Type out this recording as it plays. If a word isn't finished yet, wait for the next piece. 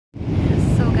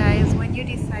when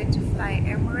you decide to fly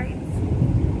Emirates,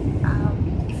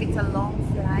 if it's a long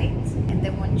flight and they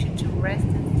want you to rest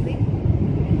and sleep,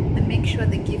 they make sure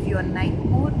they give you a night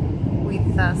mode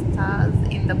with stars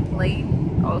in the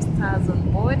plane or stars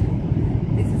on board.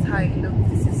 This is how it looks.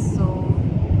 This is so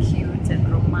cute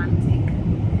and romantic.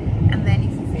 And then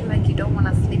if you feel like you don't want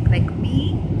to sleep like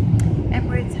me,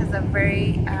 Emirates has a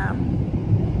very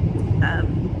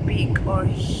big or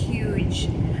huge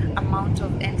amount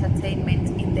of entertainment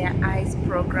in their ICE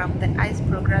program. The ICE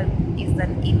program is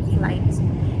an in-flight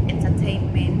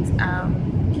entertainment,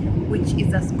 which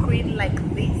is a screen like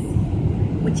this,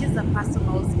 which is a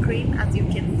personal screen. As you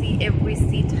can see, every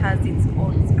seat has its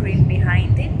own screen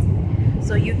behind it,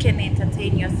 so you can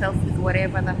entertain yourself with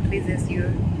whatever that pleases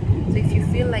you. So if you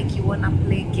feel like you want to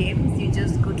play games, you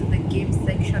just go to the game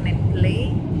section and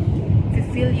play. If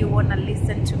you feel you want to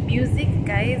listen to music,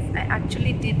 guys, I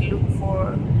actually did look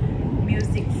for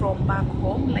music from back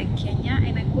home like Kenya,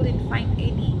 and I couldn't find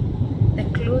any. The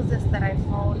closest that I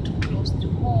found close to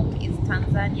home is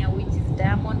Tanzania, which is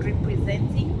Diamond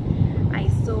representing. I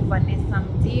saw Vanessa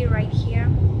Mdee right here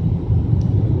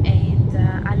and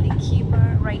Ali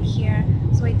Kiba right here,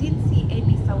 so I didn't see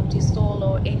any Sauti Sol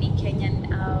or any Kenyan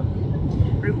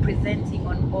representing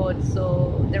on board.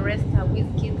 So the rest are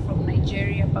Wizkid from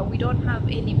Nigeria, but we don't have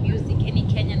any music, any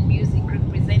Kenyan music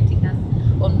representing us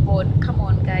on board. Come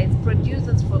on guys,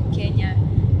 producers from Kenya,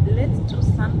 let's do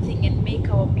something and make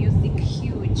our music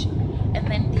huge. And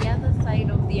then the other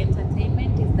side of the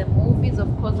entertainment is the movies.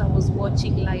 Of course, I was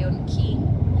watching Lion King,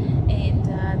 and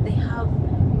they have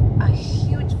a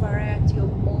huge variety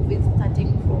of movies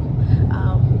starting from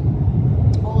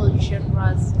all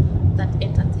genres that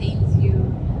entertains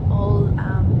you, all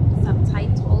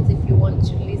subtitles. If you want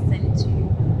to listen to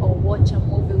or watch a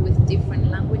movie with different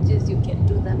languages, you can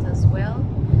do that as well.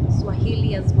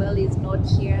 Swahili as well is not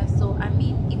here, so I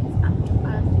mean, it's up to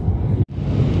us.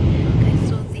 Okay,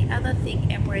 so the other thing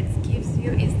Emirates gives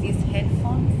you is these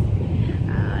headphones.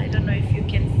 I don't know if you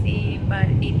can see, but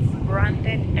it's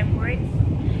branded Emirates,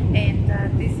 and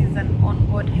this is an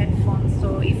onboard headphone.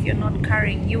 So if you're not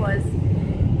carrying yours,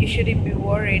 you shouldn't be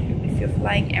worried if you're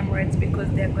flying Emirates, because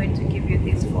they're going to give you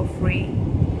this for free.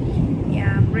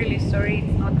 Yeah, I'm really sorry,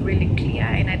 it's not really clear,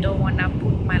 and I don't want to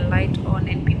put my light on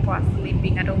and people are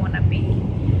sleeping. I don't want to be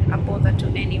a bother to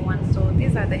anyone. So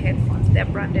these are the headphones, they're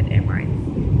branded Emirates.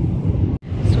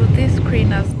 So this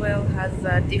screen as well has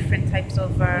different types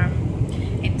of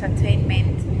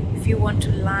entertainment. If you want to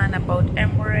learn about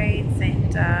Emirates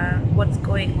and what's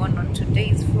going on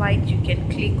today's flight, you can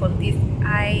click on this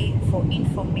eye for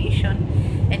information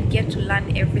and get to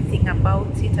learn everything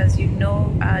about it. As you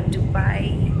know,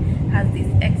 Dubai has this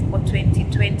Expo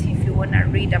 2020. If you want to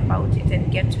read about it and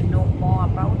get to know more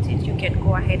about it, you can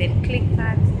go ahead and click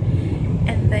that.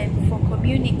 And then for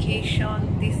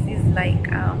communication, this is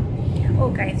like oh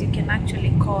guys, you can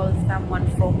actually call someone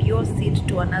from your seat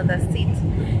to another seat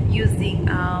using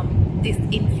this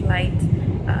in-flight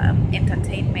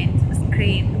entertainment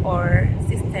screen or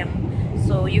system.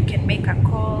 So you can make a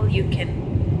call, you can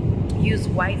use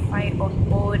Wi-Fi on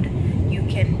board, you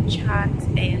can chat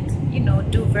and, you know,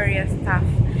 do various stuff.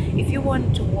 If you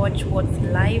want to watch what's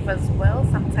live as well,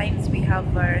 sometimes we have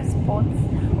sports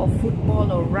or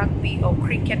football or rugby or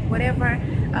cricket, whatever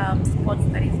sports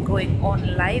that is going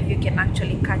on live, you can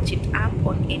actually catch it up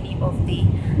on any of the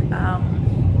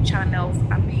channels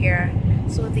up here.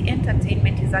 So the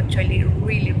entertainment is actually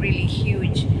really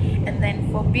huge. And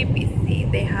then for BBC,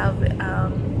 they have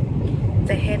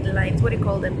the headlines, what do you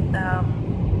call them,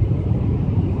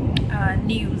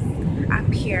 news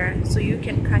up here, so you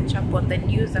can catch up on the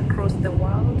news across the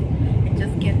world and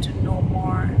just get to know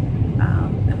more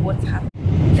what's happening.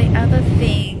 The other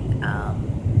thing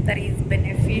that is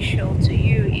beneficial to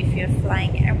you if you're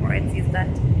flying Emirates is that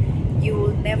you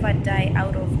will never die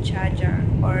out of charger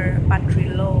or battery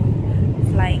low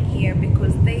flying here,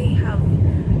 because they have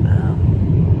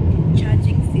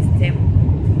charging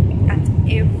system at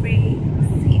every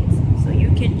seat. So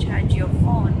you can charge your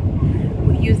phone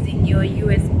using your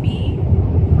USB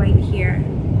right here,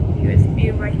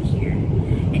 USB right here,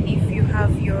 and if you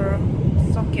have your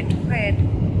socket red,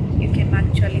 you can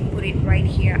actually put it right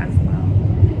here as well.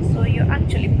 So you're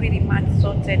actually pretty much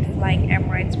sorted flying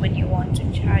Emirates when you want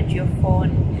to charge your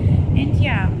phone. And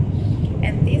yeah,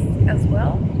 and this as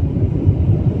well,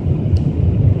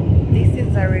 this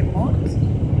is a remote,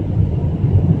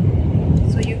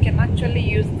 so you can actually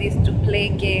use this to play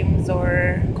games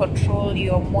or control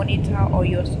your monitor or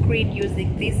your screen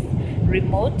using this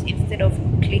remote instead of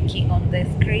clicking on the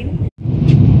screen.